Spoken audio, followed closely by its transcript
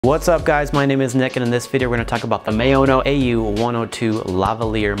What's up guys, my name is Nick and in this video we're going to talk about the MAONO AU-102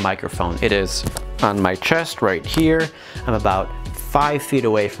 lavalier microphone. It is on my chest right here. I'm about 5 feet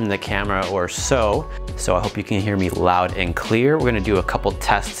away from the camera or so I hope you can hear me loud and clear. We're going to do a couple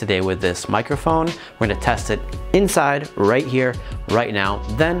tests today with this microphone. We're going to test it inside right here, right now.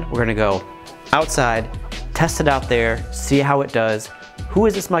 Then we're going to go outside, test it out there, see how it does. Who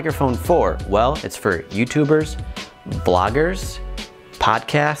is this microphone for? Well, it's for YouTubers, vloggers,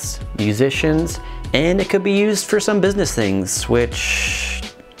 podcasts, musicians, and it could be used for some business things, which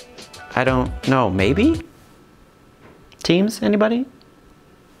I don't know, maybe? Teams, anybody?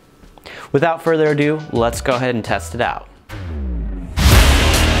 Without further ado, let's go ahead and test it out.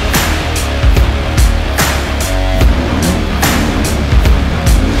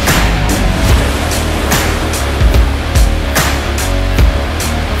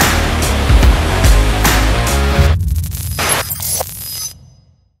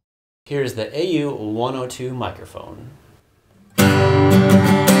 Here's the AU-102 microphone.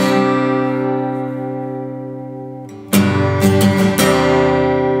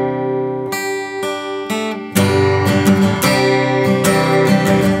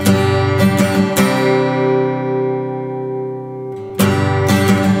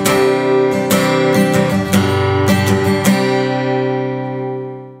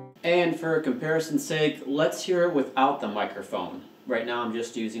 And for comparison's sake, let's hear it without the microphone. Right now I'm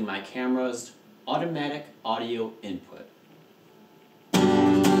just using my camera's automatic audio input.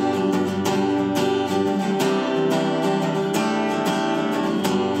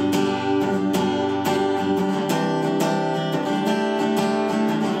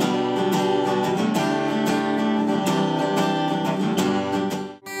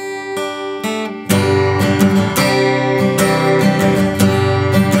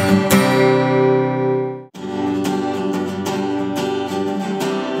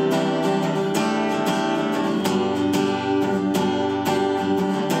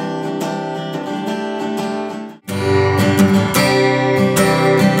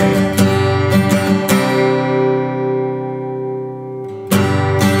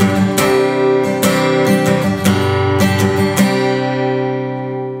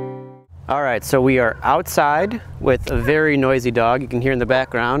 Alright, so we are outside with a very noisy dog. You can hear in the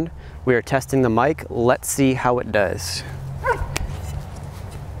background. We are testing the mic. Let's see how it does.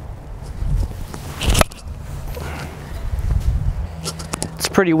 It's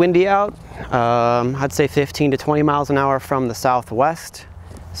pretty windy out. I'd say 15 to 20 miles an hour from the southwest.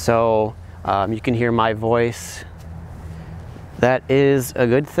 So you can hear my voice. That is a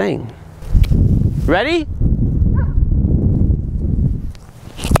good thing. Ready?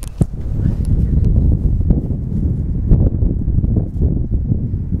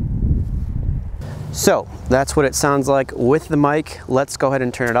 So that's what it sounds like with the mic. Let's go ahead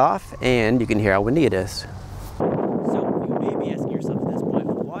and turn it off and you can hear how windy it is. So you may be asking yourself at this point,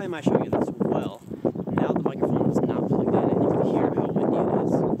 why am I showing you this? Well, now the microphone is not plugged in and you can hear how windy it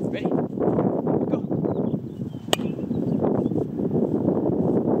is. Ready? Go.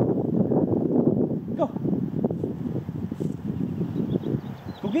 Go.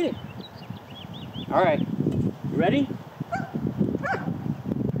 Go get it. All right, you ready?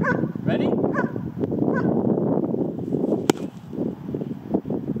 Ready?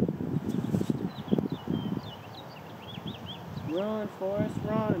 Run, Forrest,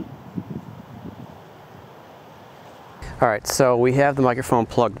 run. All right, so we have the microphone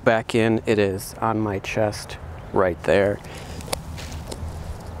plugged back in. It is on my chest right there.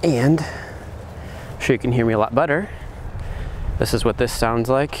 And I'm sure you can hear me a lot better. This is what this sounds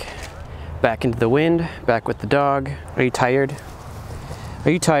like. Back into the wind, back with the dog. Are you tired?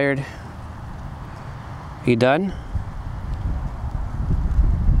 Are you tired? Are you done?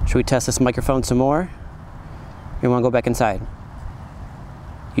 Should we test this microphone some more? You want to go back inside?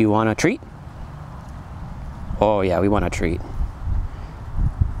 You want a treat? Oh yeah, we want a treat.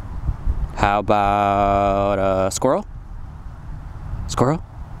 How about a squirrel? Squirrel?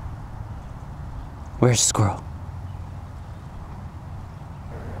 Where's the squirrel?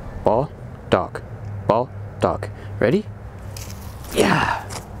 Ball, dog. Ball, dog. Ready? Yeah!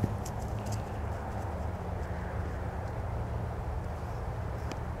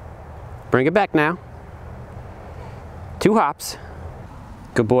 Bring it back now. 2 hops.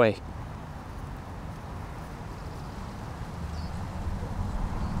 Good boy.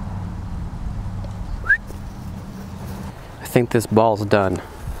 I think this ball's done.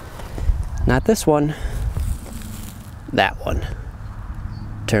 Not this one. That one.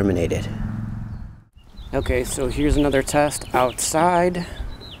 Terminated. Okay, so here's another test outside.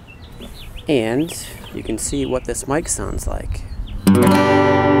 And you can see what this mic sounds like.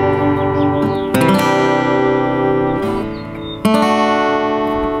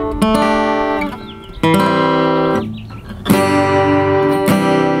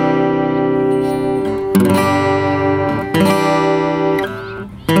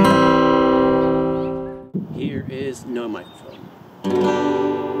 no microphone.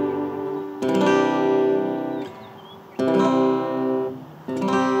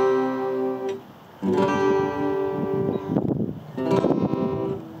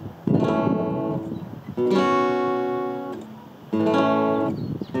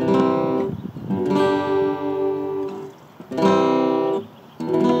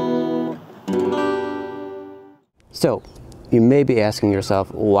 So, you may be asking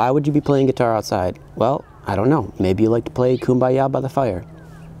yourself, why would you be playing guitar outside? Well, I don't know. Maybe you like to play Kumbaya by the fire.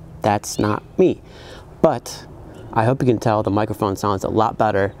 That's not me. But I hope you can tell the microphone sounds a lot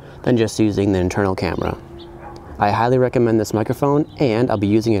better than just using the internal camera. I highly recommend this microphone, and I'll be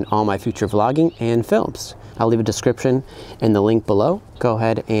using it in all my future vlogging and films. I'll leave a description in the link below. Go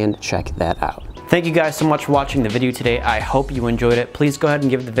ahead and check that out. Thank you guys so much for watching the video today. I hope you enjoyed it. Please go ahead and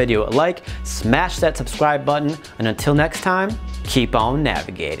give the video a like, smash that subscribe button, and until next time, keep on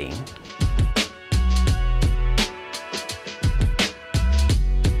navigating.